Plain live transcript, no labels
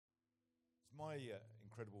my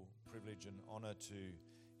incredible privilege and honour to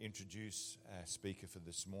introduce our speaker for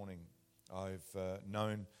this morning. I've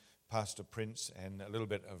known Pastor Prince and a little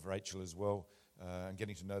bit of Rachel as well, and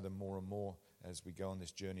getting to know them more and more as we go on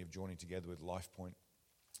this journey of joining together with LifePoint,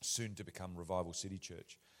 soon to become Revival City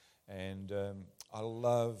Church. And I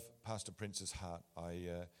love Pastor Prince's heart. I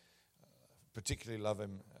particularly love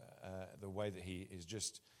him, the way that he is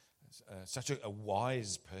just such a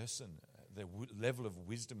wise person. The level of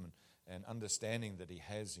wisdom and understanding that he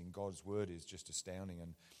has in God's word is just astounding,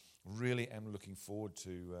 and really am looking forward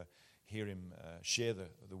to hear him share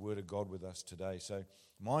the word of God with us today. So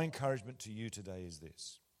my encouragement to you today is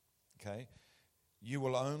this, okay? You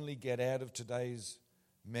will only get out of today's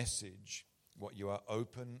message what you are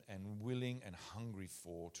open and willing and hungry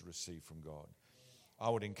for to receive from God. I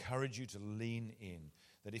would encourage you to lean in,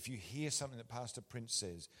 that if you hear something that Pastor Prince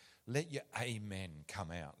says, let your amen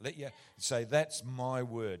come out. Let you say, that's my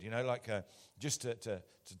word. You know, like just to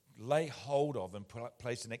lay hold of and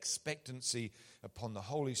place an expectancy upon the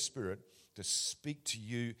Holy Spirit to speak to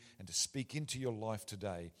you and to speak into your life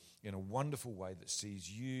today in a wonderful way that sees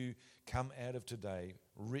you come out of today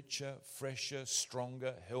richer, fresher,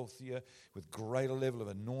 stronger, healthier, with greater level of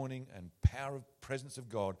anointing and power of presence of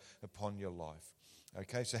God upon your life.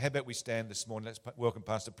 Okay, so how about we stand this morning? Let's welcome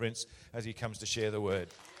Pastor Prince as he comes to share the word.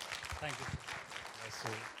 Thank you.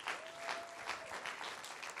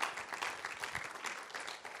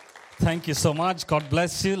 Thank you so much. God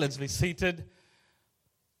bless you. Let's be seated.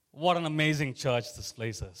 What an amazing church this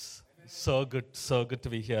place is. So good to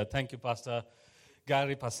be here. Thank you, Pastor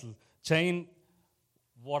Gary, Pastor Jane.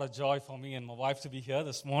 What a joy for me and my wife to be here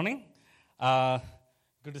this morning.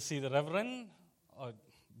 Good to see the Reverend.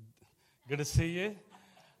 Good to see you.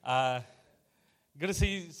 Good to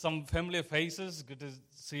see some familiar faces. Good to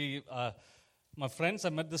see my friends I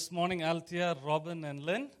met this morning, Althea, Robin, and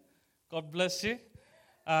Lynn. God bless you.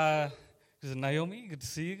 Naomi, good to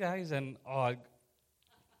see you guys. And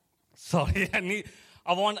sorry,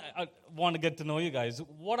 I want to get to know you guys.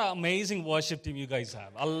 What an amazing worship team you guys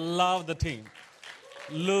have. I love the team.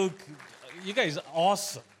 Luke, you guys are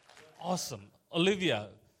awesome. Awesome. Olivia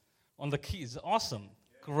on the keys, awesome.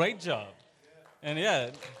 Great job. And yeah,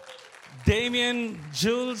 Damien,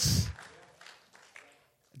 Jules,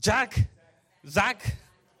 Zach,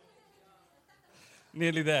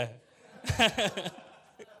 nearly there.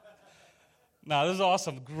 Now, this is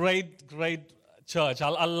awesome. Great church.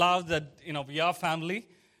 I love that, we are family,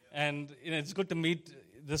 and it's good to meet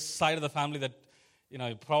this side of the family that,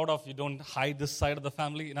 you're proud of. You don't hide this side of the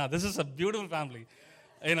family. Now, this is a beautiful family,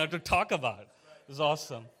 to talk about. It's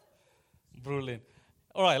awesome. Brilliant.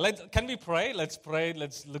 All right, can we pray? Let's pray.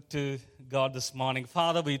 Let's look to God this morning.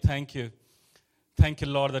 Father, we thank you. Thank you,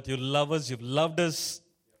 Lord, that you love us. You've loved us.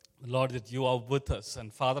 Lord, that you are with us.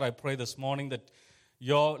 And Father, I pray this morning that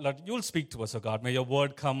you'll speak to us, oh God. May your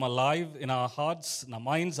word come alive in our hearts, in our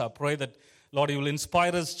minds. I pray that, Lord, you will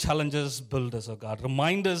inspire us, challenge us, build us, oh God.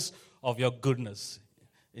 Remind us of your goodness.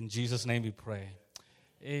 In Jesus' name we pray.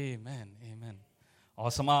 Amen.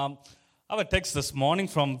 Awesome. I have a text this morning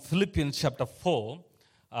from Philippians chapter 4.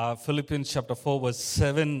 Philippians chapter 4, verse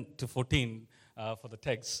 7 to 14 for the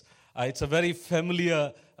text. It's a very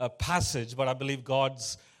familiar passage, but I believe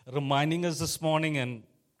God's reminding us this morning and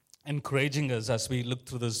encouraging us as we look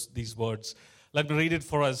through these words. Let me read it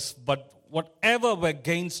for us. But whatever were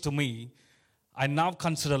gains to me, I now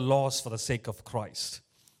consider loss for the sake of Christ.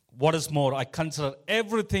 What is more, I consider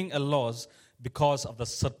everything a loss because of the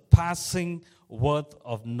surpassing worth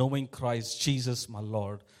of knowing Christ Jesus my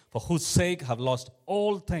Lord, for whose sake I have lost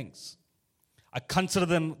all things. I consider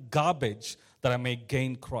them garbage that I may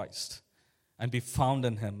gain Christ and be found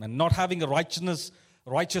in him, and not having a righteousness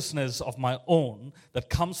of my own that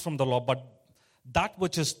comes from the law, but that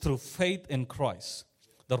which is through faith in Christ,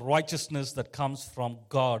 the righteousness that comes from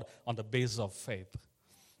God on the basis of faith.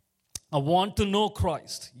 I want to know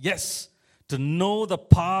Christ, yes, to know the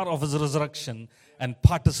power of his resurrection and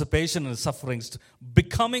participation in his sufferings,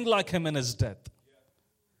 becoming like him in his death.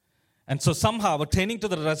 And so somehow attaining to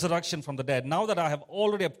the resurrection from the dead, now that I have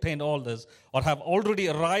already obtained all this, or have already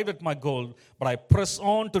arrived at my goal, but I press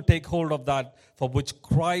on to take hold of that for which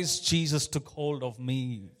Christ Jesus took hold of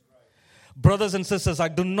me. Brothers and sisters, I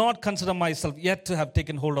do not consider myself yet to have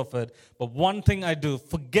taken hold of it, but one thing I do,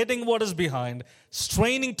 forgetting what is behind,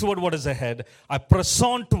 straining toward what is ahead, I press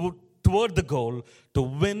on toward the goal to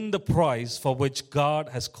win the prize for which God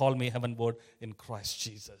has called me heavenward in Christ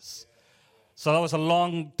Jesus. So that was a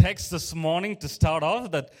long text this morning to start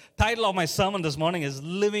off. The title of my sermon this morning is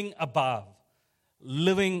Living Above.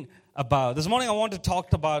 Living Above. This morning I want to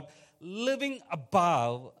talk about living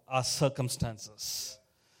above our circumstances.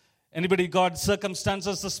 Anybody got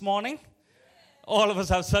circumstances this morning? All of us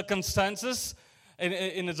have circumstances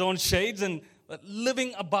in its own shades, and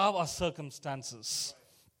living above our circumstances.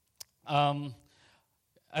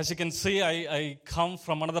 As you can see, I come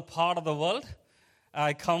from another part of the world.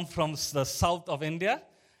 I come from the south of India.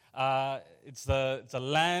 It's a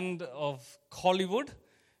land of Hollywood.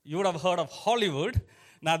 You would have heard of Hollywood.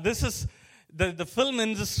 Now, this is the film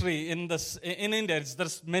industry in India.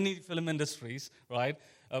 There's many film industries, right?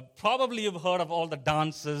 Probably you've heard of all the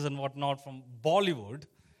dances and whatnot from Bollywood,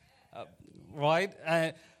 right?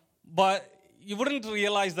 But you wouldn't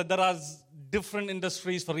realize that there are different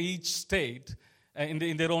industries for each state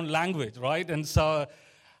in their own language, right? And so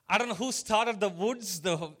I don't know who started the woods,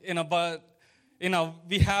 but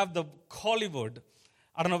we have the Hollywood.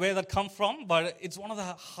 I don't know where that come from, but it's one of the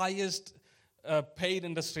highest paid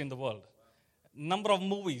industry in the world. Number of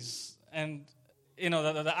movies and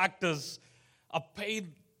the actors are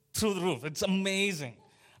paid through the roof. It's amazing.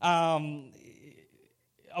 I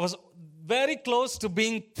was very close to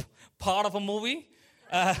being part of a movie.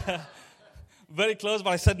 Very close, but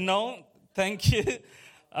I said no, thank you.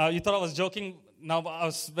 You thought I was joking. No, I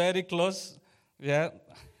was very close. Yeah.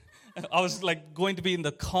 I was like going to be in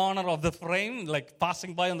the corner of the frame, like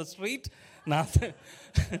passing by on the street. Nothing.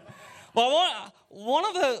 But one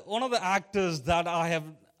of the actors that I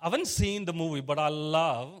haven't seen the movie, but I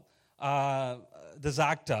love this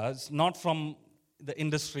actor. It's not from the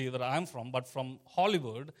industry that I'm from, but from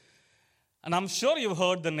Hollywood. And I'm sure you've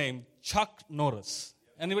heard the name Chuck Norris.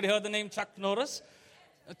 Anybody heard the name Chuck Norris?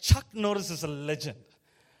 Chuck Norris is a legend.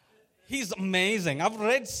 He's amazing. I've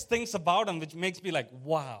read things about him which makes me like,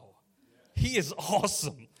 wow, he is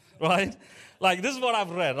awesome, right? Like, this is what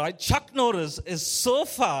I've read, right? Chuck Norris is so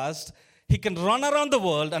fast, he can run around the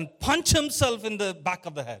world and punch himself in the back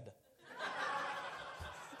of the head.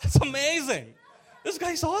 It's amazing. This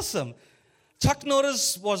guy's awesome. Chuck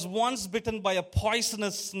Norris was once bitten by a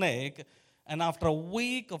poisonous snake, and after a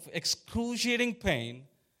week of excruciating pain,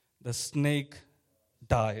 the snake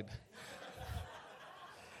died.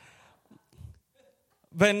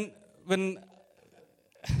 When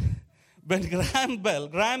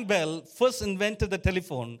Graham Bell first invented the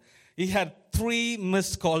telephone, he had 3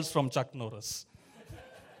 missed calls from Chuck Norris.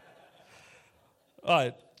 All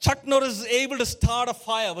right. Chuck Norris is able to start a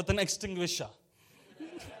fire with an extinguisher.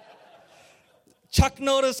 Chuck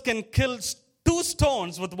Norris can kill 2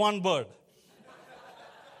 stones with 1 bird.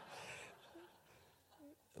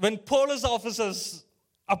 When police officers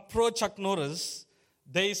approach Chuck Norris,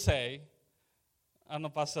 they say, I don't know,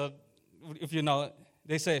 Pastor, if you know,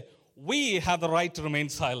 they say, we have the right to remain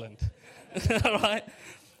silent. Right?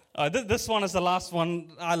 This one is the last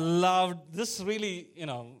one. I loved, this really,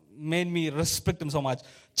 made me respect him so much.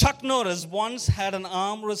 Chuck Norris once had an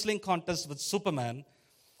arm wrestling contest with Superman.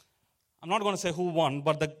 I'm not going to say who won,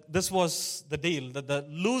 but this was the deal, that the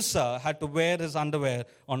loser had to wear his underwear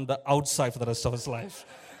on the outside for the rest of his life.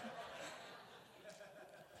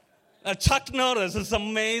 Chuck Norris is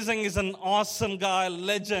amazing. He's an awesome guy,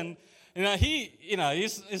 legend.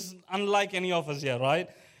 He's unlike any of us here, right?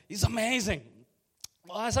 He's amazing.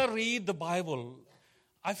 As I read the Bible,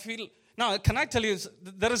 I feel... Now, can I tell you,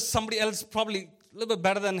 there is somebody else probably a little bit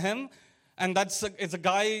better than him, and it's a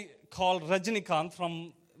guy called Rajinikanth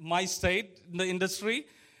from my state in the industry,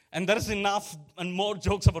 and there is enough and more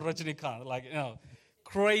jokes about Rajinikanth,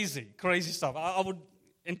 crazy stuff. I would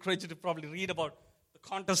encourage you to probably read about the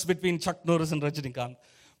contest between Chuck Norris and Rajinikanth.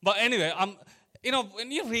 But anyway,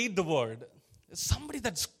 when you read the word, somebody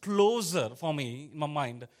that's closer for me in my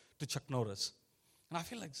mind to Chuck Norris. And I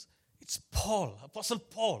feel like it's Paul, Apostle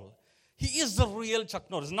Paul. He is the real Chuck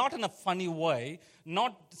Norris, not in a funny way,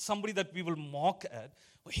 not somebody that we will mock at.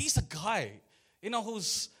 But he's a guy,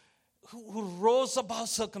 who rose above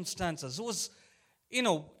circumstances, who was,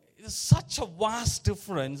 there's such a vast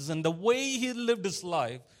difference in the way he lived his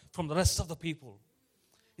life from the rest of the people.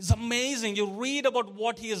 It's amazing. You read about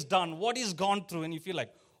what he has done, what he's gone through, and you feel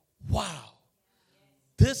like, wow,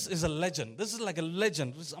 this is a legend. This is like a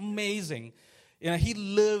legend. It's amazing. He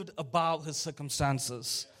lived above his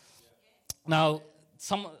circumstances. Now,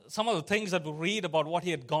 some of the things that we read about what he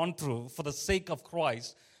had gone through for the sake of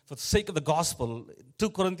Christ, for the sake of the gospel, 2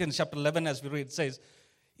 Corinthians chapter 11, as we read, it says,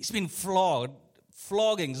 he's been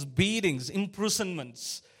floggings, beatings,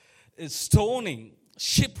 imprisonments, stoning,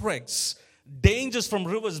 shipwrecks, dangers from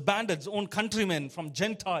rivers, bandits, own countrymen, from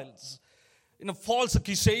Gentiles, false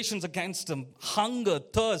accusations against him, hunger,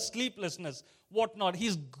 thirst, sleeplessness, whatnot.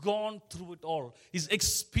 He's gone through it all. He's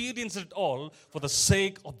experienced it all for the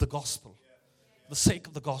sake of the gospel. The sake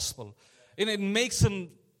of the gospel. And it makes him,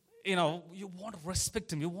 you want to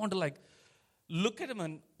respect him. You want to look at him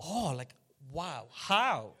and, like, wow,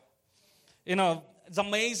 how? It's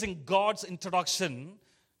amazing. God's introduction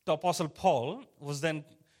to Apostle Paul was then,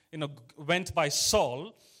 went by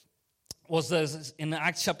Saul. Was this, in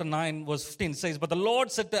Acts chapter 9, verse 15, it says, "But the Lord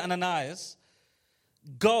said to Ananias,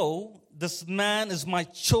 'Go, this man is my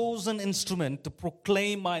chosen instrument to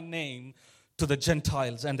proclaim my name to the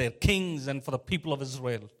Gentiles and their kings and for the people of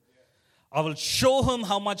Israel. I will show him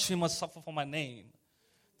how much he must suffer for my name.'"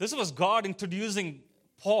 This was God introducing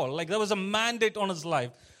Paul. Like, there was a mandate on his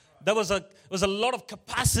life. There was a lot of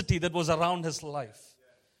capacity that was around his life.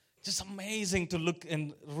 Just amazing to look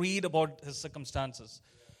and read about his circumstances.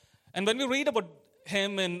 And when we read about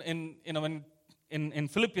him in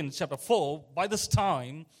Philippians chapter 4, by this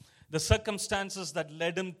time, the circumstances that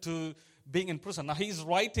led him to being in prison. Now, he's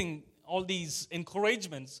writing all these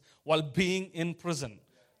encouragements while being in prison,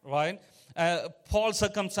 right? Paul's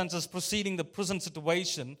circumstances preceding the prison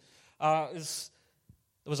situation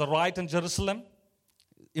there was a riot in Jerusalem,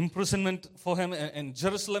 imprisonment for him in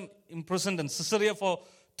Jerusalem, imprisoned in Caesarea for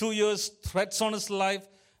 2 years, threats on his life,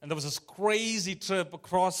 and there was this crazy trip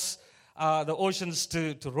across the oceans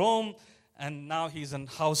to Rome, and now he's in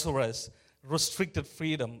house arrest, restricted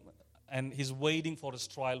freedom, and he's waiting for his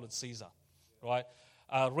trial with Caesar, right?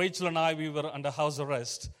 Rachel and I, we were under house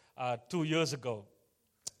arrest 2 years ago,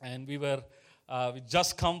 and we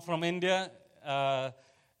just come from India,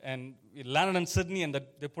 and we landed in Sydney, and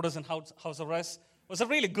they put us in house arrest. It was a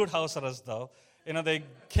really good house arrest, though. They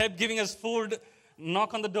kept giving us food,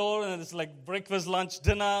 knock on the door, and it's like breakfast, lunch,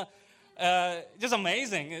 dinner. Just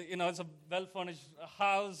amazing. It's a well-furnished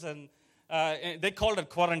house, and they called it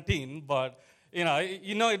quarantine, but,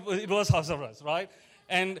 it was house arrest, right?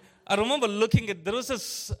 And I remember looking at, there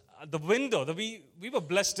was the window. We were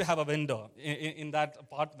blessed to have a window in that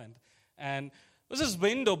apartment. And there was this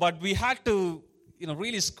window, but we had to,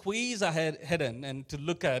 really squeeze our head in and to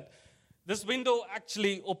look at. This window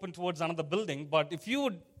actually opened towards another building, but if you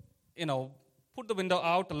would, put the window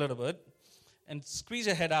out a little bit and squeeze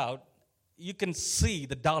your head out, you can see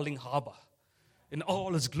the Darling Harbor in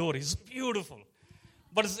all its glory. It's beautiful.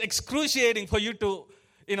 But it's excruciating for you to,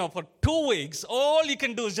 for 2 weeks, all you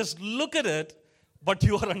can do is just look at it, but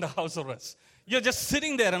you are under house arrest. You're just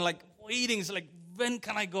sitting there and waiting. It's like, when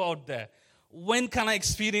can I go out there? When can I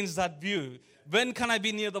experience that view? When can I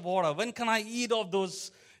be near the water? When can I eat of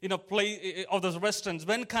those, of those restaurants?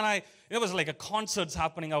 When can I, it was like a concerts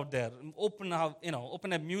happening out there. Open up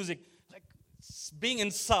music. Like, being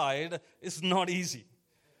inside is not easy.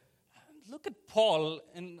 Look at Paul,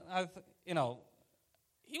 and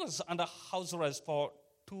he was under house arrest for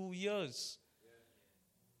 2 years.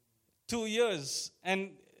 2 years.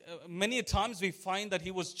 And many times we find that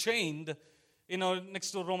he was chained,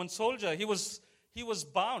 next to a Roman soldier. He was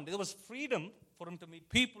bound. There was freedom for him to meet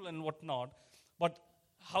people and whatnot. But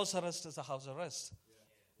house arrest is a house arrest.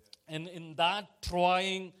 And in that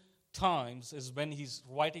trying times is when he's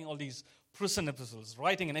writing all these prison epistles,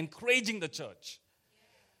 writing and encouraging the church.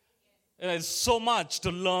 There's so much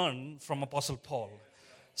to learn from Apostle Paul.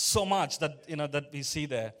 So much that that we see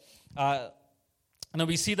there.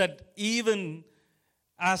 We see that even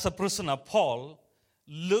as a prisoner, Paul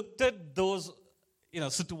looked at those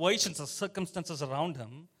situations or circumstances around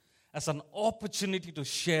him as an opportunity to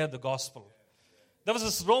share the gospel. There was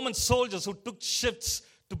this Roman soldiers who took shifts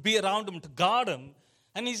to be around him, to guard him,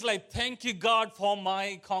 and he's like, "Thank you, God, for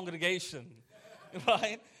my congregation,"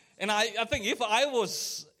 right? And I think if I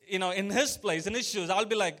was in his place, in his shoes, I'll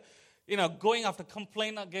be like, going after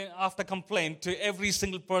complaint after complaint to every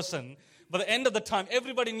single person. But at the end of the time,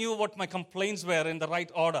 everybody knew what my complaints were in the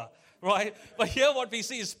right order, right? But here what we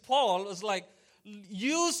see is Paul was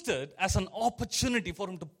used it as an opportunity for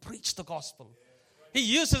him to preach the gospel. He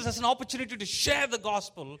used it as an opportunity to share the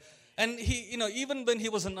gospel. And he, even when he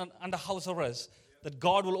was under house arrest, that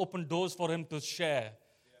God will open doors for him to share.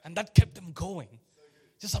 And that kept him going.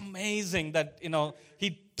 Just amazing that,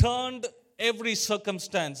 he turned every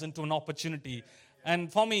circumstance into an opportunity.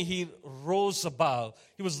 And for me, he rose above.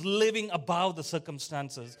 He was living above the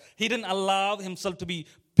circumstances. He didn't allow himself to be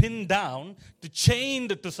pinned down, to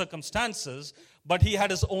chained to circumstances, but he had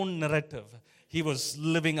his own narrative. He was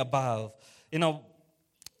living above.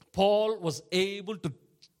 Paul was able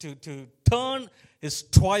to turn his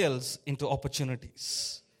trials into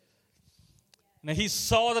opportunities. Now, he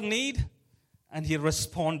saw the need, and he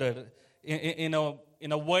responded in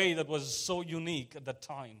a way that was so unique at that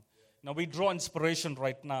time. Now, we draw inspiration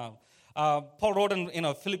right now. Paul wrote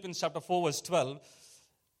in Philippians chapter 4, verse 12,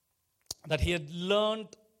 that he had learned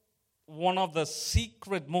one of the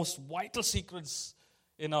most vital secrets,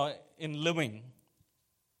 in living.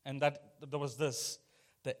 And that there was this,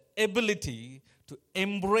 the ability to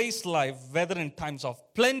embrace life, whether in times of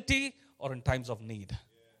plenty or in times of need.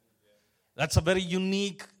 That's a very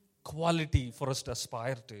unique quality for us to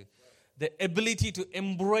aspire to. The ability to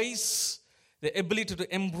embrace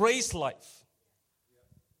life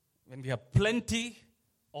when we have plenty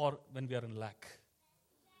or when we are in lack.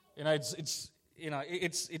 That's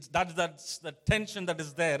the tension that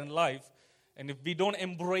is there in life. And if we don't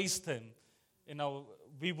embrace them,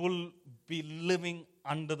 we will be living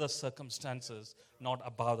under the circumstances, not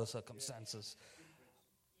above the circumstances.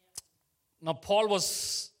 Now, Paul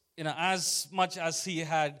was, as much as he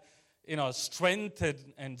had, strength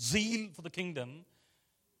and zeal for the kingdom,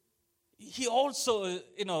 he also,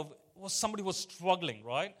 was somebody who was struggling,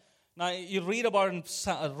 right? Now, you read about in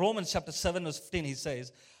Romans chapter 7, verse 15, he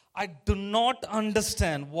says, I do not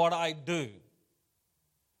understand what I do.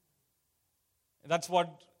 That's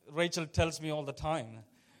what Rachel tells me all the time.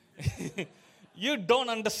 You don't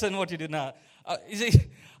understand what you do now. You see,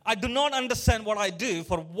 I do not understand what I do.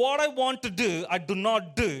 For what I want to do, I do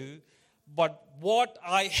not do. But what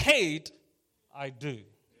I hate, I do.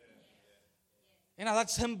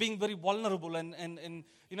 That's him being very vulnerable. And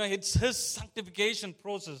it's his sanctification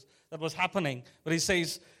process that was happening. Where he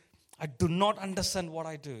says, I do not understand what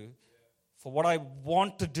I do. For what I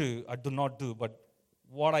want to do, I do not do. But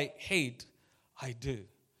what I hate, I do.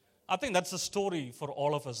 I think that's the story for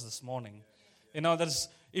all of us this morning.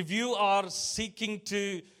 If you are seeking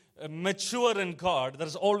to mature in God,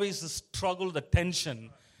 there's always the struggle, the tension.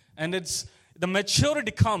 And the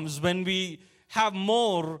maturity comes when we have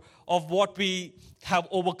more of what we have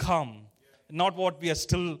overcome, not what we are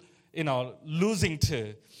still, losing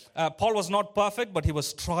to. Paul was not perfect, but he was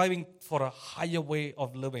striving for a higher way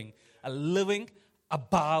of living, a living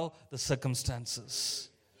above the circumstances.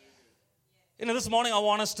 This morning I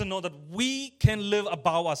want us to know that we can live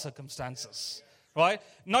above our circumstances, right?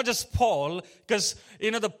 Not just Paul, because,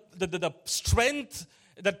 the strength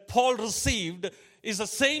that Paul received is the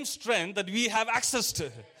same strength that we have access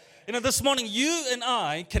to. This morning you and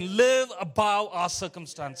I can live above our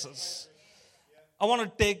circumstances. I want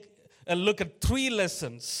to take a look at 3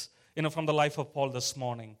 lessons, from the life of Paul this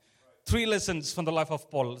morning. 3 lessons from the life of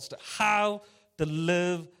Paul as to how to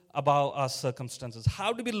live above our circumstances.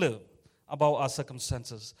 How do we live above our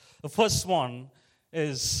circumstances? The first one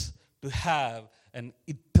is to have an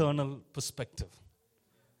eternal perspective.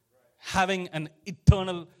 Having an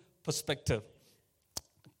eternal perspective.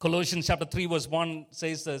 Colossians chapter 3 verse 1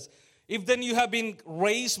 says this, if then you have been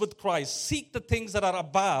raised with Christ, seek the things that are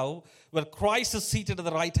above, where Christ is seated at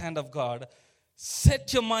the right hand of God.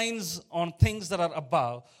 Set your minds on things that are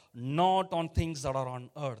above, not on things that are on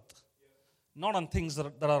earth. Not on things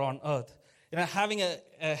that are on earth. Having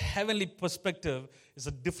a heavenly perspective is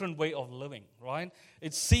a different way of living, right?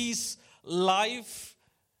 It sees life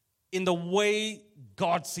in the way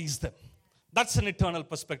God sees them. That's an eternal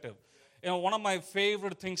perspective. One of my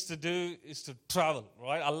favorite things to do is to travel,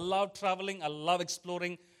 right? I love traveling. I love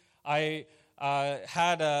exploring. I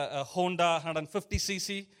had a Honda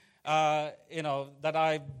 150cc, that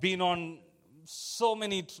I've been on so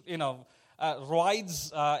many,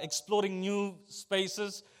 rides, exploring new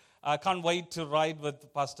spaces. I can't wait to ride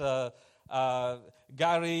with Pastor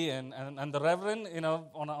Gary and the Reverend,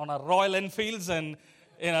 on a Royal Enfields and,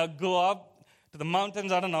 go up to the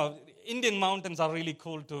mountains. I don't know. Indian mountains are really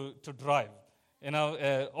cool to drive,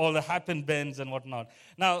 all the hairpin bends and whatnot.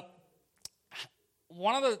 Now,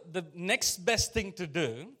 one of the next best thing to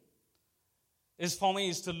do is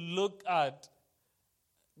to look at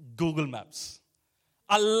Google Maps.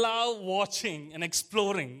 I love watching and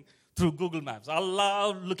exploring through Google Maps. I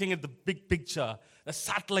love looking at the big picture, the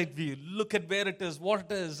satellite view, look at where it is, what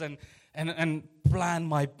it is, and plan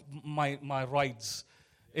my rides.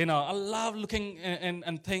 I love looking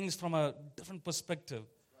and things from a different perspective.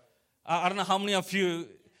 I don't know how many of you,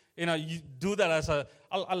 you do that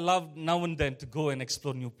I love now and then to go and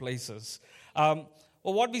explore new places. But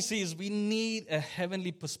what we see is we need a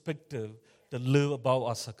heavenly perspective to live above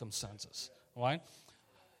our circumstances, right?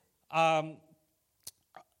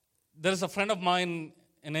 There's a friend of mine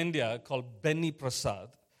in India called Benny Prasad.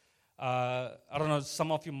 I don't know,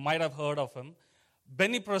 some of you might have heard of him.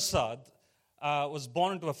 Benny Prasad was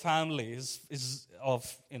born into a family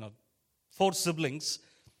of 4 siblings.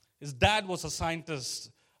 His dad was a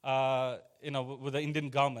scientist, with the Indian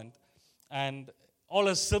government, and all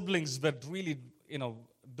his siblings were really,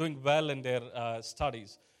 doing well in their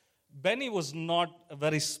studies. Benny was not a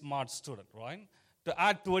very smart student, right? To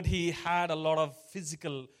add to it, he had a lot of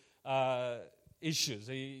physical issues,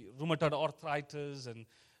 rheumatoid arthritis, and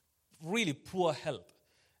really poor health.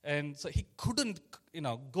 And so he couldn't,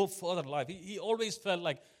 go further in life. He always felt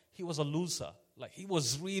like he was a loser. Like he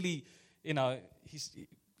was really, he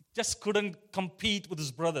just couldn't compete with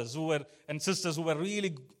his brothers and sisters who were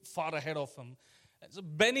really far ahead of him. And so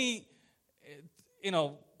Benny,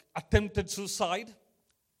 attempted suicide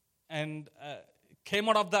and came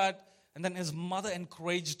out of that. And then his mother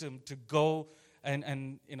encouraged him to go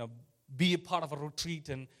and be a part of a retreat.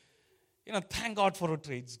 And, thank God for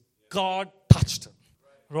retreats. God touched him,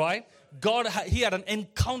 right? He had an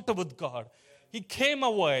encounter with God. He came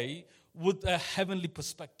away with a heavenly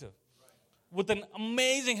perspective, with an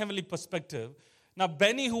amazing heavenly perspective. Now,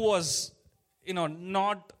 Benny, who was,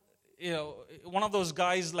 not, one of those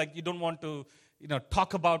guys like you don't want to,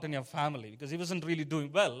 talk about in your family because he wasn't really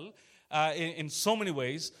doing well in so many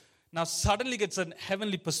ways. Now, suddenly gets a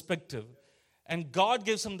heavenly perspective, and God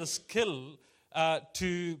gives him the skill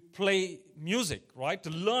to play music, right? To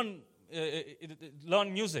learn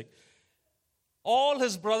music. All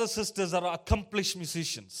his brothers and sisters are accomplished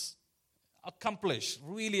musicians.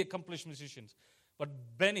 Really accomplished musicians. But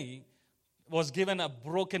Benny was given a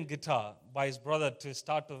broken guitar by his brother to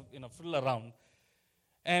start to, fiddle around.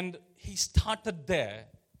 And he started there.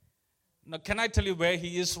 Now, can I tell you where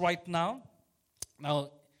he is right now?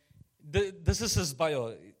 Now, this is his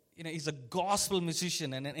bio. He's a gospel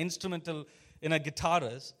musician and an instrumental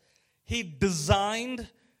guitarist. He designed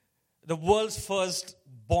the world's first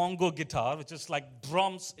bongo guitar, which is like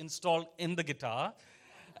drums installed in the guitar.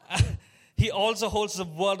 He also holds the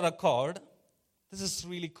world record. This is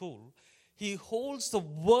really cool. He holds the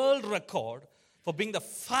world record for being the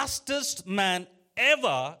fastest man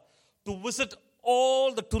ever to visit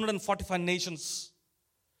all the 245 nations.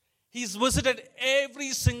 He's visited every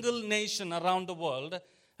single nation around the world,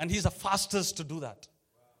 and he's the fastest to do that.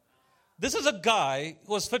 This is a guy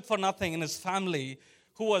who was fit for nothing in his family,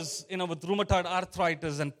 who was, with rheumatoid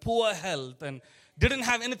arthritis and poor health and didn't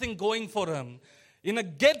have anything going for him.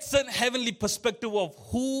 Gets a heavenly perspective of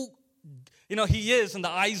who, he is in the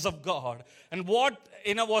eyes of God and what,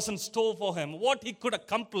 was in store for him, what he could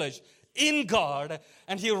accomplish in God.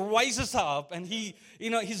 And he rises up and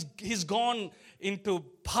he's gone into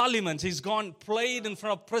parliaments. He's played in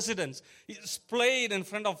front of presidents. He's played in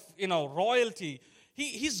front of, royalty.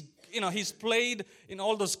 He's played in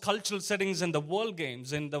all those cultural settings in the world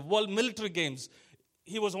games, in the world military games.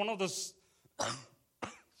 He was one of those,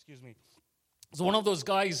 excuse me, was one of those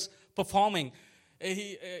guys performing.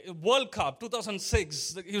 World Cup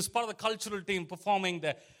 2006, he was part of the cultural team performing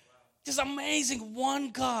there. Just amazing,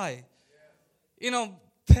 one guy.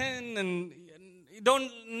 Thin and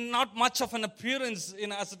not much of an appearance,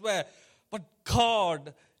 as it were. But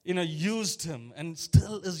God, used him and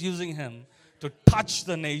still is using him to touch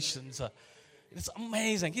the nations. It's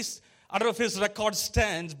amazing. I don't know if his record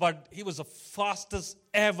stands, but he was the fastest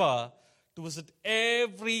ever to visit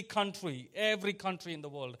every country in the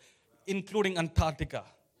world, including Antarctica.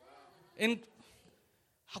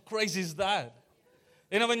 How crazy is that?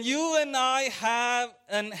 When you and I have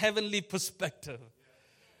an heavenly perspective,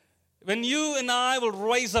 when you and I will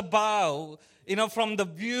raise above, from the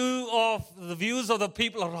views of the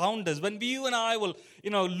people around us, when you and I will,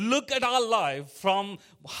 look at our life from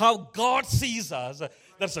how God sees us,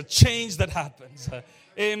 there's a change that happens.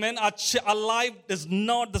 Amen. Our life is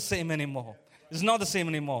not the same anymore. It's not the same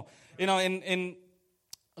anymore. In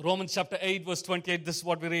Romans chapter 8, verse 28, this is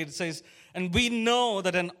what we read. It says, and we know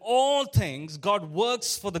that in all things, God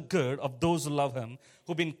works for the good of those who love him,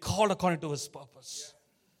 who've been called according to his purpose.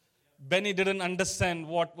 Benny didn't understand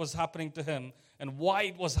what was happening to him and why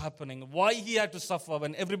it was happening, why he had to suffer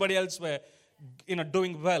when everybody else were,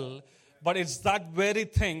 doing well. But it's that very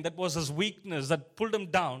thing that was his weakness that pulled him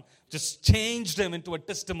down, just changed him into a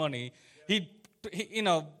testimony.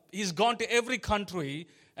 He's gone to every country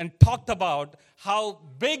and talked about how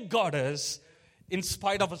big God is in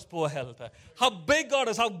spite of his poor health. How big God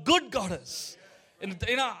is, how good God is. And,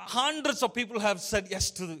 hundreds of people have said yes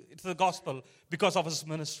to the gospel because of his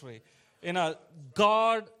ministry.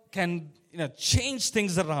 God can, change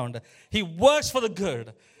things around. He works for the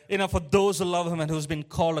good, for those who love him and who's been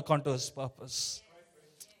called according to his purpose.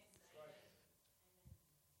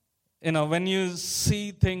 When you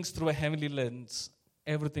see things through a heavenly lens,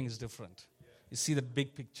 everything is different. You see the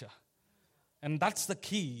big picture. And that's the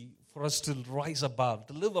key for us to rise above,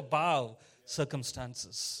 to live above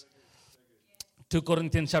circumstances. 2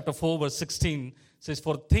 Corinthians chapter 4, verse 16 says,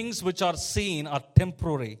 for things which are seen are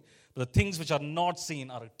temporary, but the things which are not seen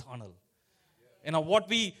are eternal.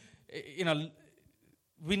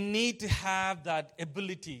 We need to have that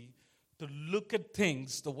ability to look at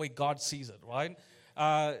things the way God sees it, right?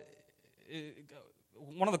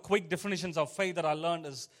 one of the quick definitions of faith that I learned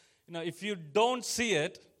is, if you don't see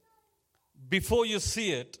it, before you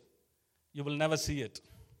see it, you will never see it.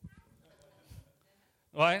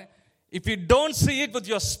 Right? If you don't see it with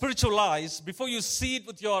your spiritual eyes, before you see it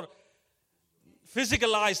with your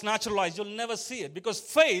physical eyes, natural eyes, you'll never see it. Because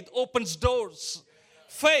faith opens doors.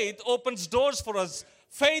 Faith opens doors for us.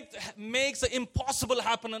 Faith makes the impossible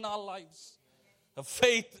happen in our lives. A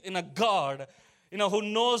faith in a God, who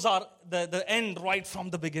knows the end right from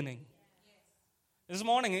the beginning. This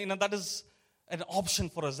morning, that is an option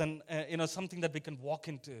for us, and something that we can walk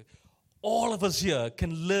into. All of us here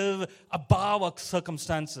can live above our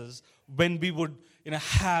circumstances when we would,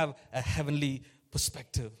 have a heavenly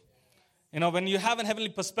perspective. When you have a heavenly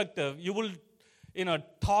perspective, you will,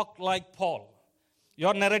 talk like Paul.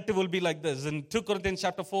 Your narrative will be like this. In 2 Corinthians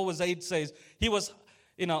chapter 4, verse 8 says, I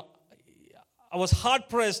was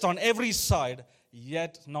hard-pressed on every side,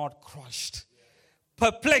 yet not crushed.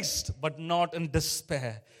 Perplexed, but not in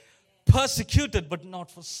despair. Persecuted, but not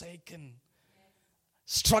forsaken.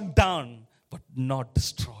 Struck down, but not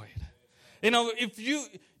destroyed.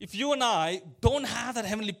 If you and I don't have that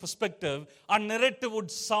heavenly perspective, our narrative would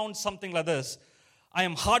sound something like this. I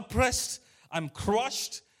am hard-pressed, I'm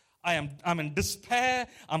crushed, I'm in despair,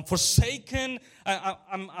 I'm forsaken,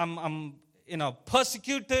 I'm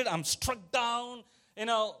persecuted, I'm struck down,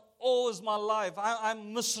 oh, is my life,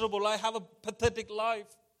 I'm miserable, I have a pathetic life.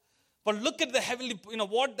 But look at the heavenly,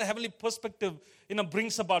 what the heavenly perspective,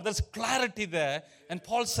 brings about. There's clarity there. And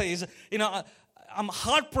Paul says, I'm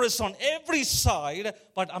hard-pressed on every side,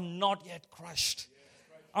 but I'm not yet crushed.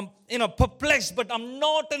 I'm, perplexed, but I'm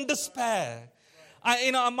not in despair.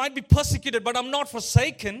 I might be persecuted, but I'm not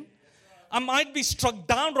forsaken. I might be struck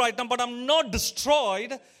down right now, but I'm not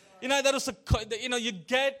destroyed. There is you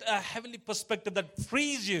get a heavenly perspective that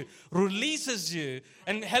frees you, releases you,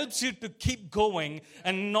 and helps you to keep going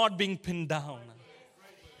and not being pinned down.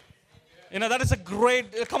 That is a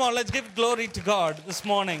great, come on, let's give glory to God this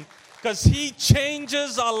morning, because He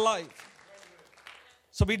changes our life.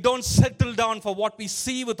 So we don't settle down for what we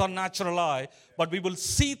see with our natural eye, but we will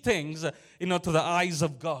see things, through the eyes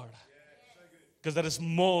of God. Because there is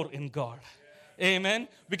more in God. Amen.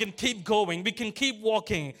 We can keep going. We can keep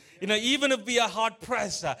walking. Even if we are hard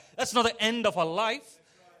pressed, that's not the end of our life.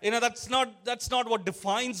 That's not what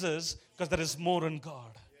defines us, because there is more in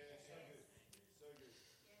God.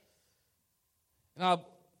 Now,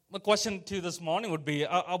 my question to you this morning would be: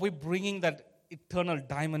 are we bringing that eternal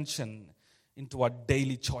dimension into our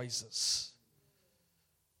daily choices?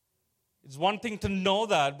 It's one thing to know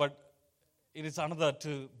that, but it is another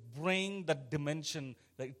to bring that dimension,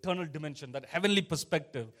 the eternal dimension, that heavenly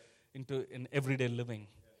perspective in everyday living.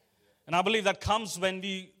 And I believe that comes when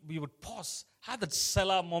we would pause, have that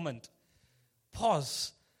Selah moment,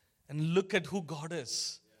 pause and look at who God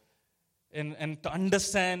is, and to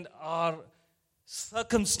understand our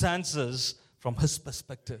circumstances from His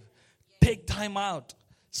perspective. Take time out,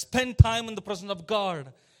 spend time in the presence of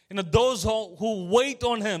God. Those who wait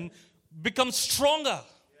on Him become stronger.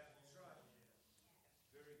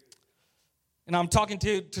 And I'm talking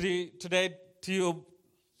to you today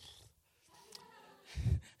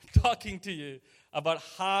talking to you about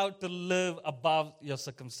how to live above your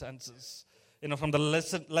circumstances. From the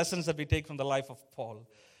lessons that we take from the life of Paul.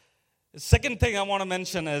 The second thing I want to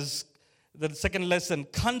mention is the second lesson: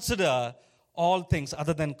 consider all things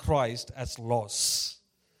other than Christ as loss.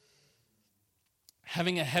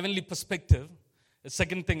 Having a heavenly perspective, the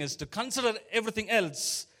second thing is to consider everything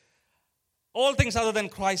else, all things other than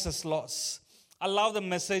Christ as loss. I love the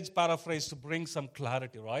Message paraphrase to bring some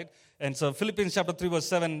clarity, right? And so Philippians chapter 3 verse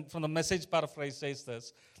 7 from the Message paraphrase says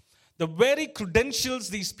this: the very credentials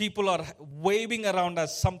these people are waving around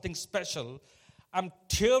as something special, I'm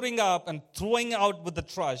tearing up and throwing out with the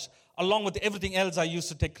trash, along with everything else I used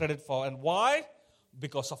to take credit for. And why?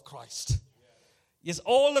 Because of Christ. Yes,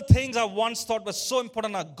 all the things I once thought were so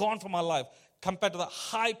important are gone from my life compared to the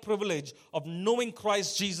high privilege of knowing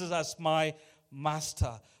Christ Jesus as my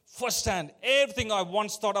master. Firsthand, everything I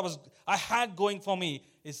once thought I had going for me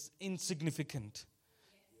is insignificant.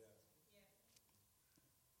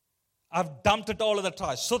 I've dumped it all in the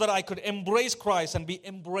trash so that I could embrace Christ and be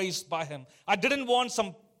embraced by Him. I didn't want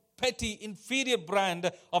some petty, inferior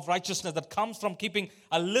brand of righteousness that comes from keeping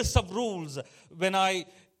a list of rules when I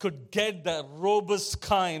could get the robust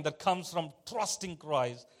kind that comes from trusting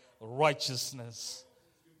Christ, righteousness.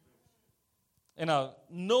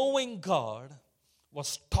 Knowing God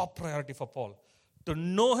was top priority for Paul. To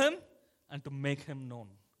know Him and to make Him known.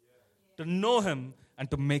 To know Him and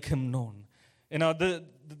to make Him known.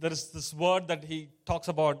 There is this word that he talks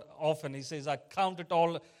about often. He says, I count it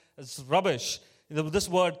all as rubbish. This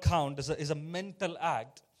word count is a mental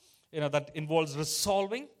act, that involves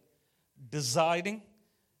resolving, deciding,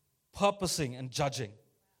 purposing, and judging.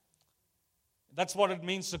 That's what it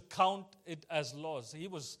means to count it as loss. He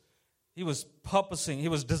was purposing, he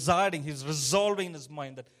was deciding, he was resolving in his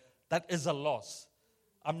mind that is a loss.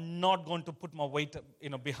 I'm not going to put my weight,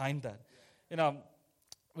 behind that.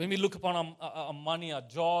 When we look upon our money, our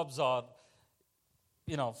jobs, our,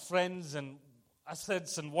 friends and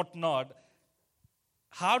assets and whatnot,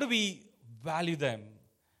 how do we value them?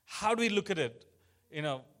 How do we look at it,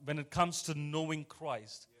 when it comes to knowing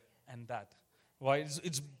Christ and that? Right?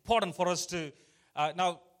 It's important for us to,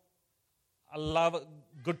 now, I love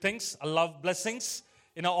good things. I love blessings.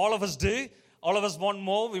 All of us do. All of us want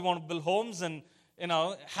more. We want to build homes and,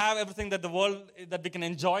 have everything that we can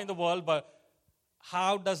enjoy in the world. But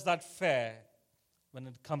how does that fare when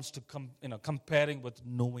it comes to, comparing with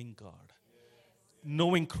knowing God?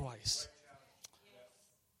 Knowing Christ.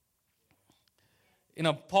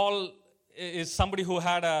 Paul is somebody who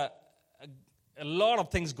had a lot of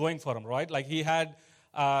things going for him, right? Like he had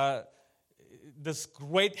this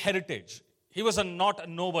great heritage. He was not a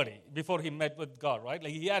nobody before he met with God, right?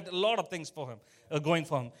 Like he had a lot of things for him, going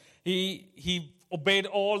for him. He obeyed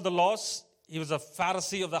all the laws. He was a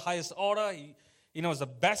Pharisee of the highest order. He was the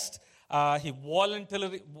best. He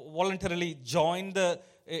voluntarily joined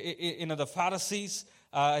the Pharisees,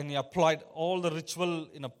 and he applied all the ritual,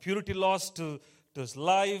 purity laws to his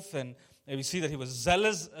life. And we see that he was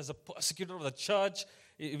zealous as a persecutor of the church.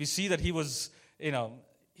 We see that he was,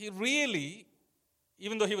 he really,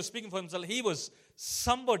 even though he was speaking for himself, he was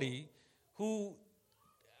somebody who,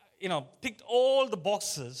 ticked all the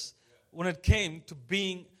boxes when it came to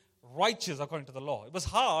being righteous according to the law. It was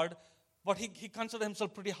hard, but he considered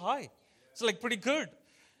himself pretty high. So like pretty good,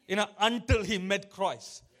 until he met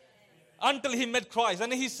Christ. Until he met Christ.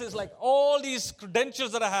 And he says like all these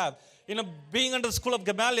credentials that I have, being under the school of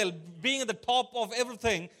Gamaliel, being at the top of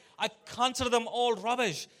everything, I consider them all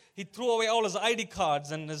rubbish. He threw away all his ID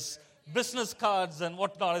cards and his business cards and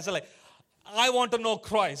whatnot. I said like, I want to know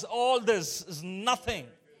Christ. All this is nothing.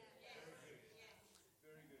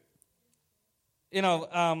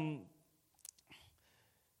 There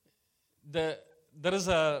is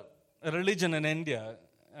a religion in India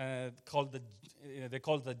called they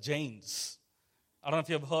call it the Jains. I don't know if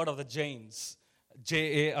you have heard of the Jains.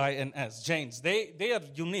 Jains. Jains. They are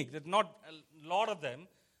unique. There's not a lot of them,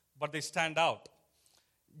 but they stand out.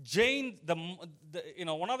 Jain,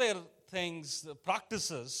 one of their things, the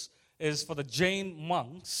practices, is for the Jain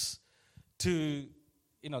monks to,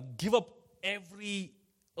 give up every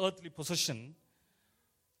earthly possession.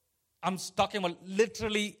 I'm talking about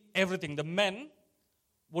literally everything. The men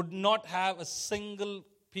would not have a single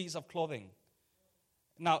piece of clothing.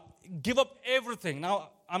 Now, give up everything. Now,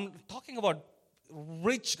 I'm talking about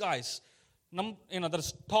rich guys.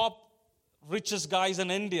 There's top richest guys in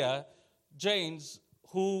India, Jains,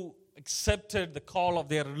 who accepted the call of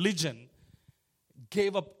their religion,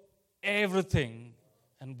 gave up everything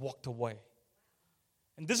and walked away.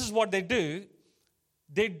 And this is what they do.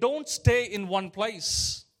 They don't stay in one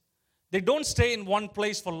place. They don't stay in one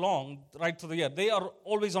place for long, right through the year. They are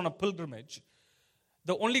always on a pilgrimage.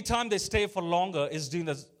 The only time they stay for longer is during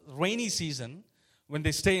the rainy season, when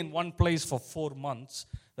they stay in one place for 4 months.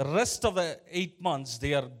 The rest of the 8 months,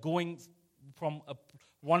 they are going from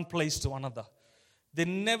one place to another. They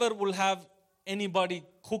never will have anybody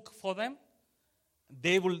cook for them.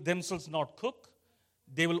 They will themselves not cook.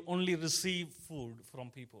 They will only receive food from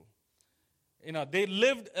people. They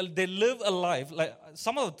live a life, like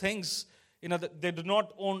some of the things, they do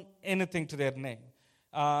not own anything to their name.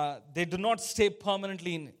 They do not stay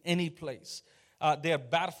permanently in any place. They are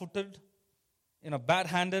barefooted,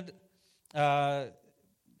 bare-handed.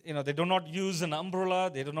 They do not use an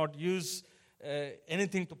umbrella. They do not use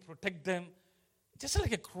anything to protect them. Just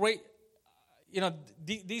like a great,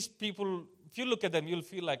 these people, if you look at them, you'll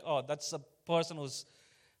feel like, oh, that's a person who's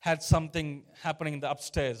had something happening in the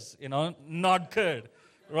upstairs, not good,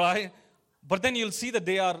 right? But then you'll see that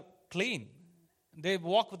they are clean. They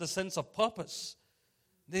walk with a sense of purpose.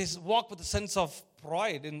 They walk with a sense of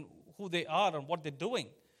pride in who they are and what they're doing.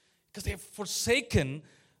 Because they've forsaken,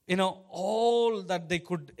 all that they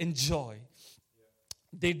could enjoy.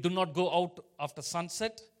 They do not go out after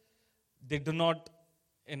sunset. They do not,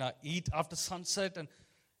 eat after sunset. And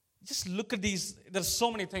just look at these. There's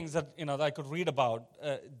so many things that, that I could read about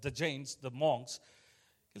the Jains, the monks.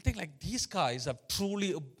 You'll think like these guys have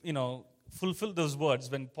truly, fulfilled those words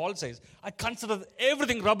when Paul says, I consider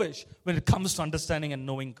everything rubbish when it comes to understanding and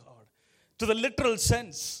knowing God. To the literal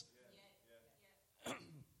sense.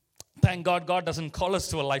 Thank God God doesn't call us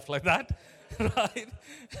to a life like that. right?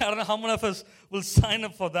 I don't know how many of us will sign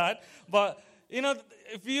up for that. But,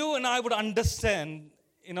 if you and I would understand,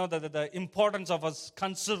 the importance of us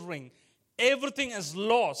considering everything as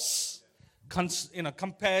loss,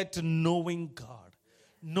 compared to knowing God,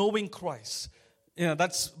 knowing Christ.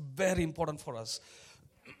 That's very important for us.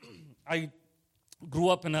 I grew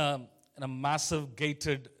up in a massive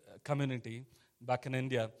gated community back in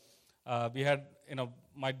India. We had,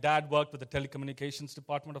 my dad worked with the telecommunications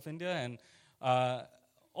department of India, and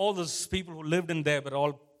all those people who lived in there were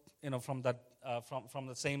all, from that, from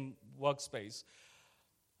the same workspace.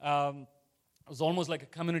 It was almost like a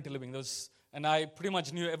community living. And I pretty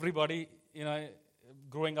much knew everybody,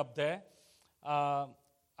 growing up there. I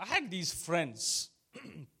had these friends,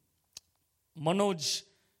 Manoj,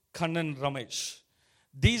 Kannan, Ramesh.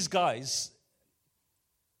 These guys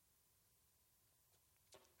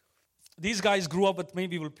grew up with me.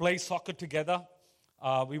 We will play soccer together.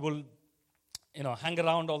 We will, hang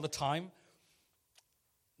around all the time.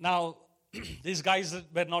 Now, these guys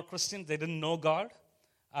were not Christians. They didn't know God.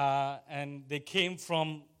 And they came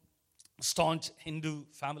from staunch Hindu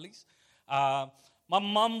families. My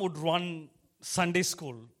mom would run Sunday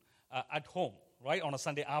school at home, right, on a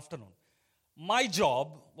Sunday afternoon. My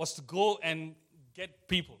job was to go and get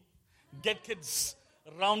people, get kids,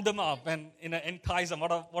 round them up and entice them,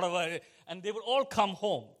 whatever, and they would all come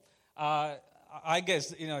home. I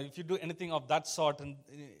guess, if you do anything of that sort, and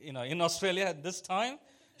in Australia at this time,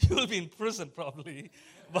 you will be in prison probably.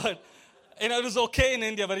 But it was okay in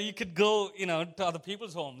India, but you could go, to other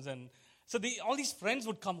people's homes, and so all these friends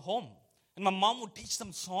would come home, and my mom would teach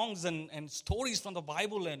them songs and stories from the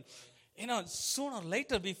Bible, and sooner or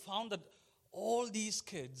later we found that all these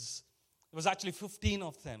kids, it was actually 15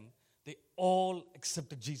 of them, they all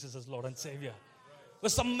accepted Jesus as Lord and Savior. It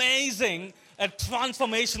was amazing, a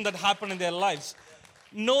transformation that happened in their lives.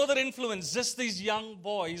 No other influence, just these young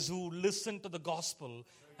boys who listened to the gospel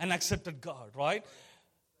and accepted God, right?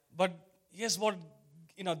 But here's what,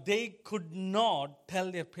 they could not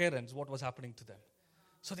tell their parents what was happening to them.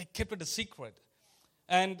 So they kept it a secret.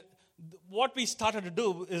 And what we started to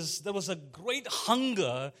do is there was a great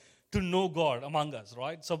hunger to know God among us,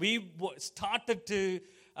 right? So we started to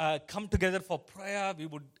come together for prayer. We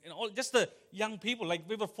would, just the young people, like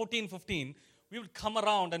we were 14, 15, we would come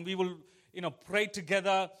around and we will, pray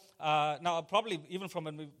together. Now, probably even from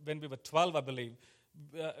when we were 12, I believe,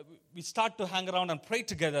 we started to hang around and pray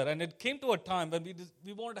together. And it came to a time when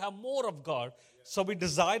we wanted to have more of God. So we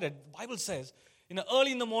decided, the Bible says,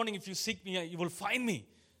 early in the morning, if you seek me, you will find me.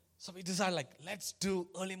 So we decided, let's do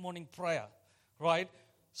early morning prayer, right?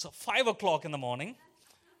 So 5 o'clock in the morning,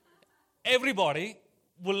 everybody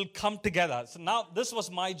will come together. So now this was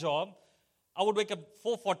my job. I would wake up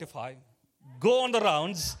 4:45, go on the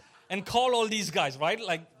rounds, and call all these guys, right?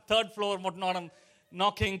 Like third floor and whatnot. I'm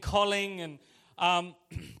knocking, calling, and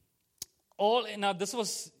now this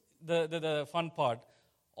was the fun part.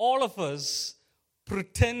 All of us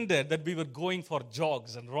pretended that we were going for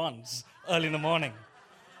jogs and runs early in the morning.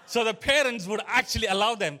 So the parents would actually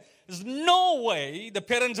allow them. There's no way the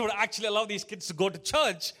parents would actually allow these kids to go to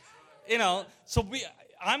church, So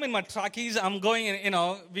I'm in my trackies. I'm going,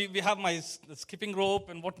 we have my skipping rope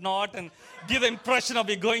and whatnot, and give the impression of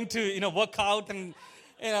we going to, work out. And,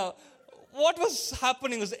 what was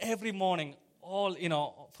happening was every morning,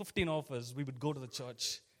 all, 15 of us, we would go to the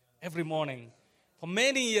church every morning. For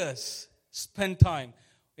many years, spend time.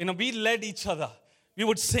 We led each other. We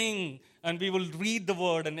would sing and we will read the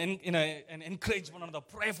word and encourage one another,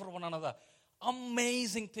 pray for one another.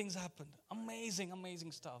 Amazing things happened. Amazing,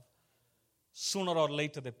 amazing stuff. Sooner or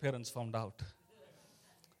later, their parents found out.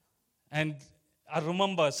 And I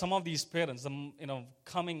remember some of these parents,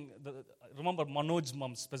 coming. I remember Manoj's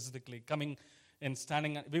mom specifically coming and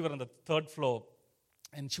standing. We were on the third floor,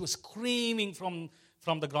 and she was screaming from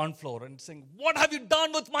the ground floor and saying, "What have you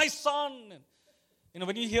done with my son?" And,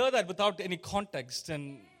 when you hear that without any context,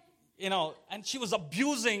 and she was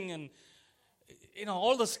abusing, and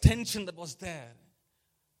all this tension that was there.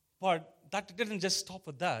 But that didn't just stop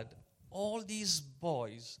with that. All these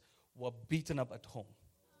boys were beaten up at home.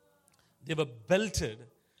 They were belted.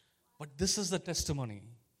 But this is the testimony.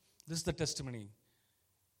 This is the testimony.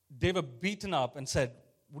 They were beaten up and said,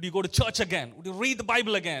 "Would you go to church again? Would you read the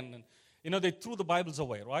Bible again?" And, they threw the Bibles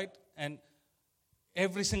away, right? And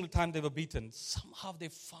every single time they were beaten, somehow they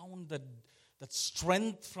found that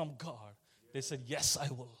strength from God. They said, "Yes, I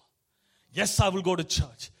will. Yes, I will go to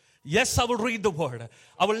church. Yes, I will read the word.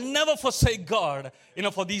 I will never forsake God,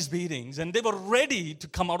 for these beatings." And they were ready to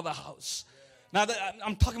come out of the house. Now,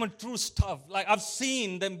 I'm talking about true stuff. Like, I've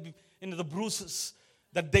seen them, the bruises.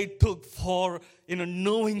 that they took for,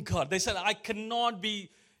 knowing God. They said, I cannot be,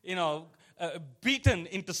 beaten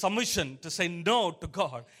into submission to say no to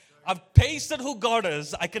God. I've tasted who God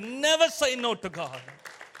is. I can never say no to God.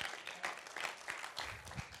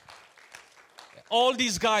 All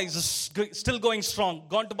these guys are still going strong,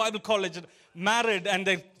 gone to Bible college, married, and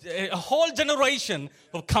a whole generation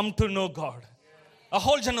have come to know God. A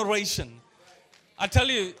whole generation. I tell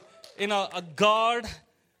you, a God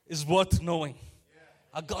is worth knowing.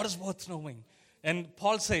 A God is worth knowing. And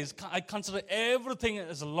Paul says, I consider everything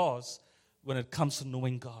as a loss when it comes to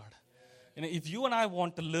knowing God. If you and I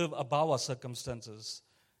want to live above our circumstances,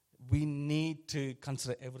 we need to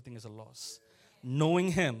consider everything as a loss.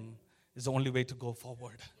 Knowing Him is the only way to go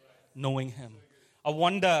forward. Knowing Him. I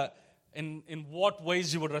wonder in what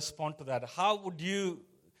ways you would respond to that. How would you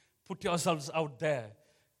put yourselves out there?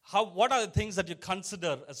 What are the things that you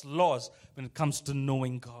consider as loss when it comes to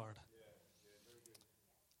knowing God?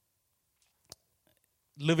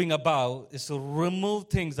 Living above is to remove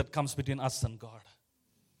things that comes between us and God.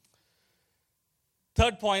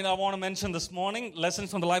 Third point I want to mention this morning,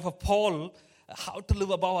 lessons from the life of Paul, how to live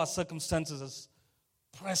above our circumstances is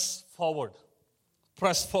press forward.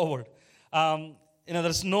 Press forward.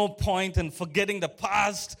 There's no point in forgetting the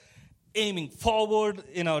past, aiming forward,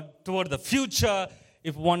 toward the future,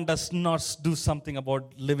 if one does not do something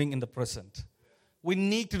about living in the present. We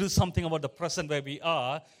need to do something about the present where we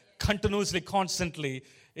are, continuously, constantly,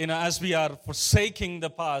 as we are forsaking the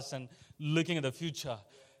past and looking at the future.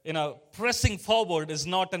 Pressing forward is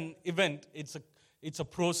not an event, it's a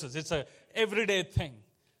process. It's a everyday thing.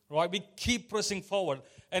 Right? We keep pressing forward,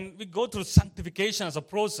 and we go through sanctification as a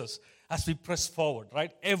process as we press forward,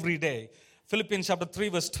 right? Every day. Philippians chapter 3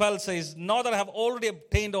 verse 12 says, not that I have already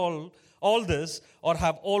obtained all this or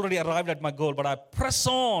have already arrived at my goal, but I press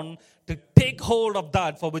on to take hold of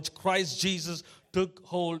that for which Christ Jesus took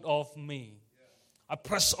hold of me. I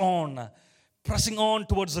press on. Pressing on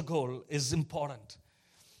towards the goal is important.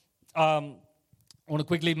 I want to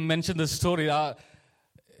quickly mention this story.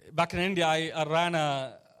 Back in India, I ran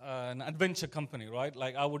an adventure company, right?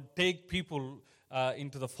 Like I would take people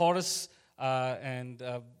into the forest and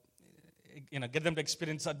get them to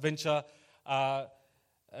experience adventure,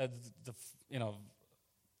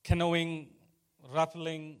 canoeing,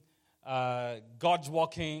 rappelling, gorge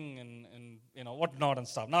walking, and whatnot and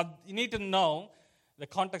stuff. Now you need to know the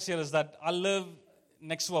context here is that I live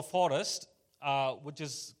next to a forest, which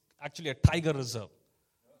is actually a tiger reserve,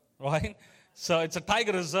 right? So it's a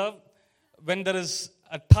tiger reserve. When there is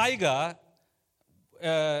a tiger,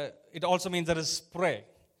 it also means there is prey,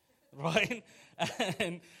 right?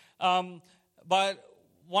 But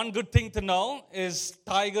one good thing to know is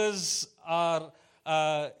tigers are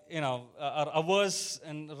averse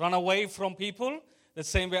and run away from people the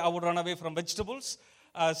same way I would run away from vegetables.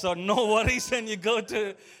 So no worries when you go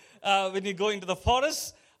into the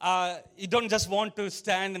forest. You don't just want to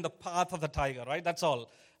stand in the path of the tiger, right? That's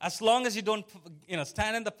all. As long as you don't,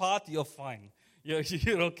 stand in the path, you're fine. You're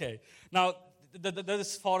okay. Now,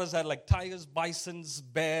 this forest had like tigers, bisons,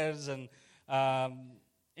 bears, and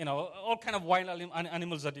all kind of wild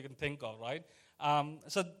animals that you can think of, right?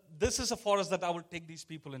 So this is a forest that I would take these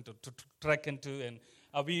people into to trek into, and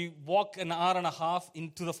we walk an hour and a half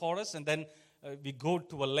into the forest, and then we go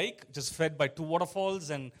to a lake, just fed by 2 waterfalls,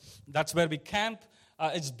 and that's where we camp.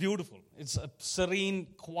 It's beautiful. It's serene,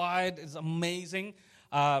 quiet. It's amazing.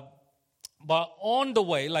 But on the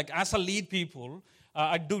way, like as I lead people,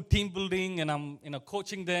 I do team building, and I'm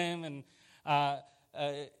coaching them. And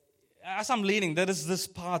as I'm leading, there is this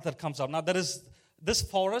path that comes up. Now there is this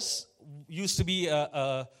forest used to be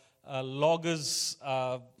a loggers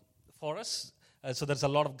forest. So there's a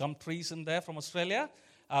lot of gum trees in there from Australia,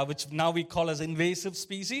 which now we call as invasive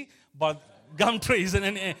species, but gum trees,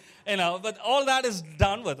 but all that is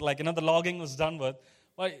done with, the logging was done with.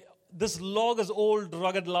 But this old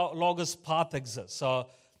rugged loggers path exists. So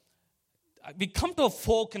we come to a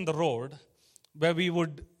fork in the road where we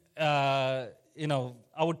would, I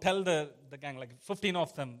would tell the gang, like 15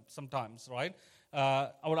 of them sometimes, right?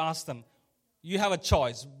 I would ask them, you have a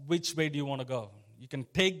choice. Which way do you want to go? You can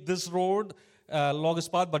take this road, loggers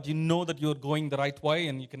path, but you know that you're going the right way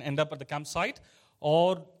and you can end up at the campsite.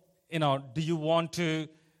 Or, do you want to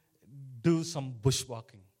do some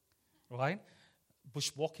bushwalking, right?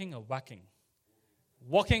 Bushwalking or whacking?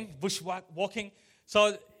 Walking, bushwalking.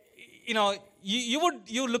 So,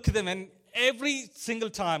 you look at them, and every single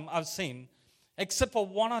time I've seen, except for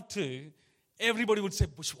 1 or 2, everybody would say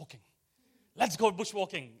bushwalking. Let's go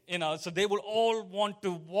bushwalking. So they would all want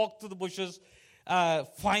to walk through the bushes,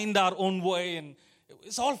 find our own way, and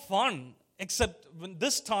it's all fun. Except when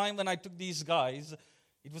I took these guys,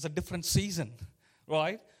 It was a different season,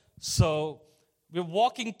 right? So we're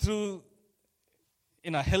walking through,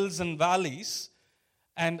 hills and valleys,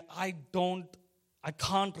 and I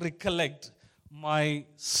can't recollect my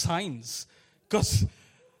signs because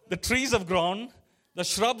the trees have grown, the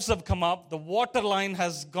shrubs have come up, the water line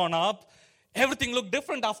has gone up. Everything looked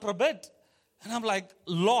different after a bit. And I'm like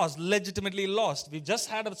lost, legitimately lost. We just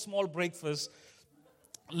had a small breakfast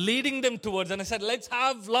leading them towards, and I said, let's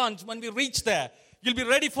have lunch when we reach there. You'll be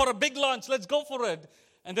ready for a big lunch. Let's go for it.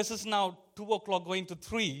 And this is now 2 o'clock going to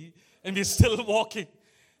 3, and we're still walking.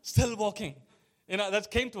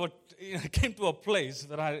 That came to a place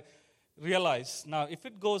that I realized, now if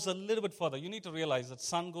it goes a little bit further, you need to realize that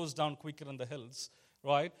sun goes down quicker in the hills,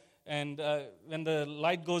 right? And when the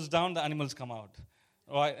light goes down, the animals come out,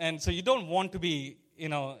 right? And so you don't want to be,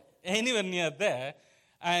 anywhere near there.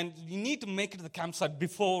 And you need to make it to the campsite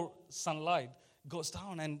before sunlight goes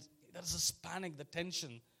down. And there's this panic, the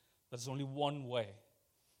tension. There's only one way.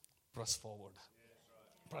 Press forward.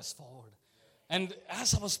 Press forward. And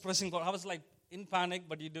as I was pressing forward, I was like in panic,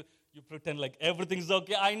 but you pretend like everything's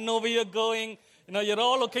okay. I know where you're going. You're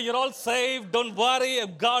all okay. You're all safe. Don't worry.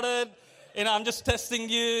 I've got it. I'm just testing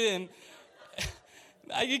you.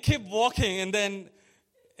 And you keep walking. And then,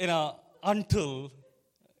 until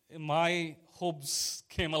my hopes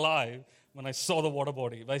came alive when I saw the water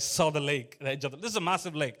body. I saw the lake, the edge of this is a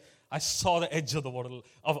massive lake. I saw the edge of the water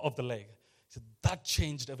of the lake. So that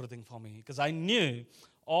changed everything for me because I knew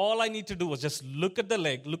all I need to do was just look at the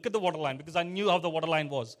lake, look at the water line because I knew how the water line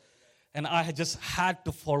was. And I just had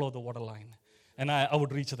to follow the water line. And I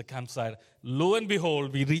would reach the campsite. Lo and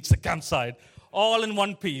behold, we reached the campsite all in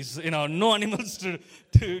one piece. No animals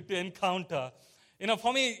to encounter.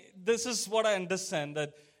 For me, this is what I understand,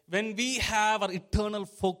 that when we have an eternal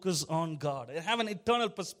focus on God, have an eternal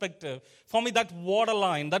perspective, for me that water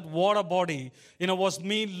line, that water body, was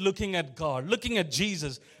me looking at God, looking at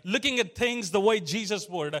Jesus, looking at things the way Jesus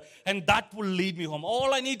would, and that will lead me home.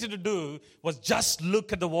 All I needed to do was just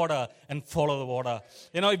look at the water and follow the water.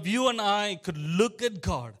 If you and I could look at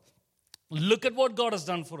God, look at what God has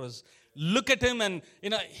done for us, look at Him, and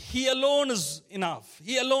He alone is enough.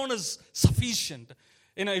 He alone is sufficient.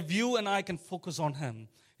 If you and I can focus on Him,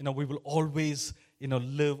 we will always,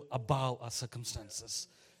 live above our circumstances.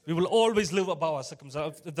 We will always live above our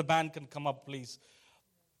circumstances. If the band can come up, please.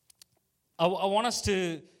 I want us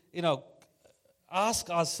to, ask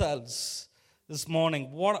ourselves this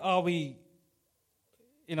morning, what are the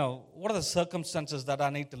circumstances that I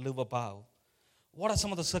need to live above? What are some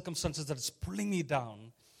of the circumstances that is pulling me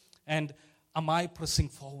down? And am I pressing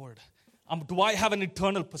forward? Do I have an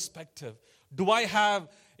eternal perspective? Do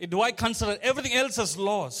I consider everything else as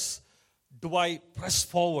loss? Do I press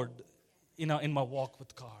forward, in my walk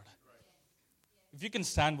with God? If you can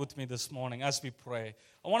stand with me this morning as we pray,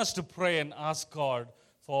 I want us to pray and ask God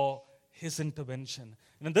for His intervention.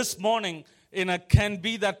 And this morning, can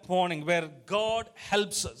be that morning where God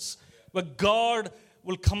helps us, where God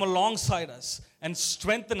will come alongside us and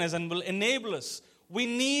strengthen us and will enable us. We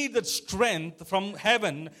need that strength from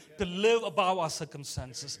heaven to live above our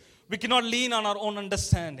circumstances. We cannot lean on our own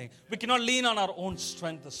understanding. We cannot lean on our own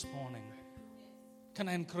strength this morning. Can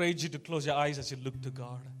I encourage you to close your eyes as you look to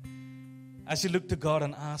God? As you look to God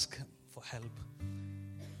and ask Him for help.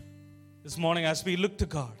 This morning as we look to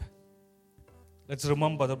God, let's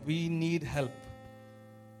remember that we need help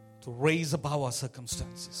to raise above our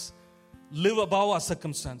circumstances. Live above our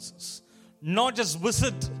circumstances. Not just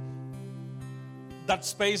visit that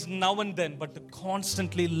space now and then, but to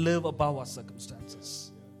constantly live above our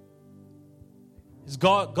circumstances.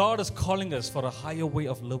 God is calling us for a higher way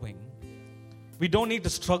of living. We don't need to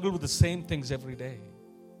struggle with the same things every day.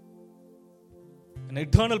 An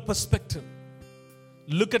eternal perspective.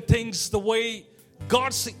 Look at things the way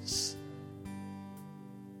God sees.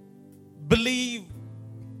 Believe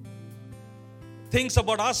things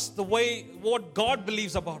about us the way what God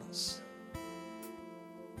believes about us.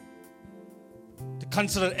 To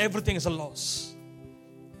consider everything as a loss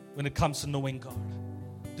when it comes to knowing God.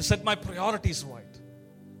 To set my priorities right.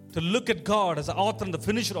 To look at God as the author and the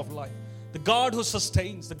finisher of life. The God who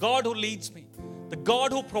sustains. The God who leads me. The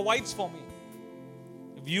God who provides for me.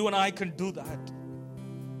 If you and I can do that,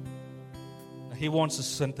 He wants to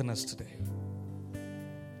strengthen us today.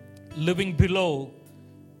 Living below,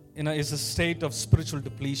 is a state of spiritual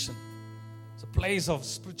depletion. It's a place of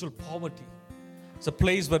spiritual poverty. It's a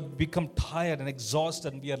place where we become tired and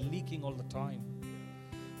exhausted and we are leaking all the time.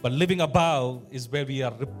 But living above is where we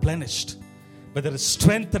are replenished, where there is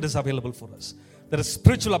strength that is available for us. There is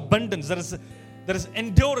spiritual abundance. There is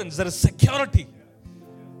endurance. There is security.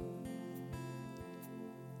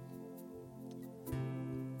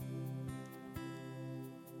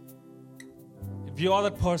 you are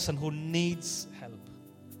that person who needs help,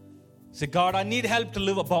 say, God, I need help to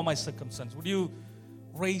live above my circumstance. Would you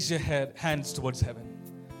raise your hands towards heaven?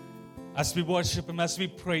 As we worship Him, as we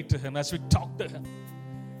pray to Him, as we talk to Him,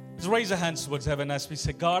 just raise your hands towards heaven as we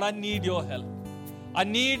say, God, I need your help. I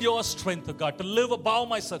need your strength, oh God, to live above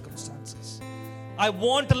my circumstances. I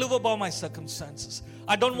want to live above my circumstances.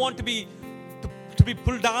 I don't want to be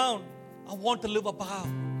pulled down. I want to live above.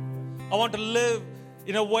 I want to live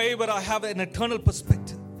in a way where I have an eternal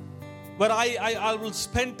perspective, where I will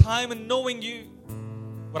spend time in knowing you,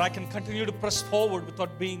 where I can continue to press forward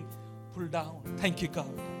without being pulled down. Thank you,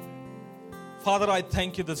 God. Father, I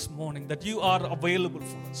thank you this morning that you are available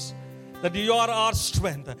for us, that you are our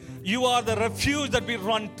strength. You are the refuge that we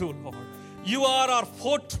run to, Lord. You are our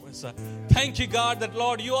fortress. Thank you, God, that,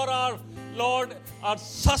 Lord, you are our, Lord, our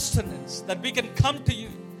sustenance, that we can come to you.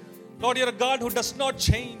 Lord, you're a God who does not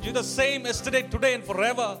change. You're the same yesterday, today, and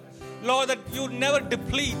forever. Lord, that you never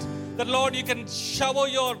deplete. That, Lord, you can shower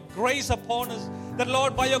your grace upon us. That,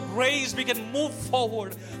 Lord, by your grace we can move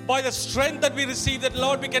forward. By the strength that we receive, that,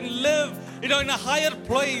 Lord, we can live, in a higher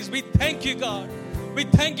place. We thank you, God. We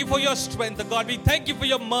thank you for your strength, God. We thank you for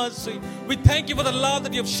your mercy. We thank you for the love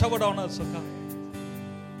that you have showered on us,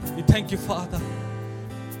 God. We thank you, Father.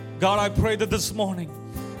 God, I pray that this morning,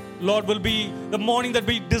 Lord, will be the morning that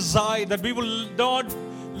we desire, that we will not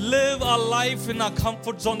live our life in our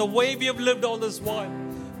comfort zone the way we have lived all this while.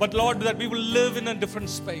 But, Lord, that we will live in a different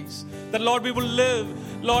space. That, Lord, we will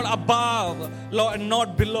live, Lord, above, Lord, and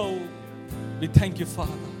not below. We thank you,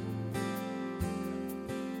 Father.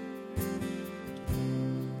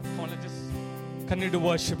 Come on, let's just continue to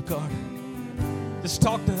worship God. Just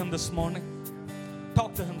talk to Him this morning.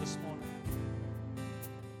 Talk to Him this morning.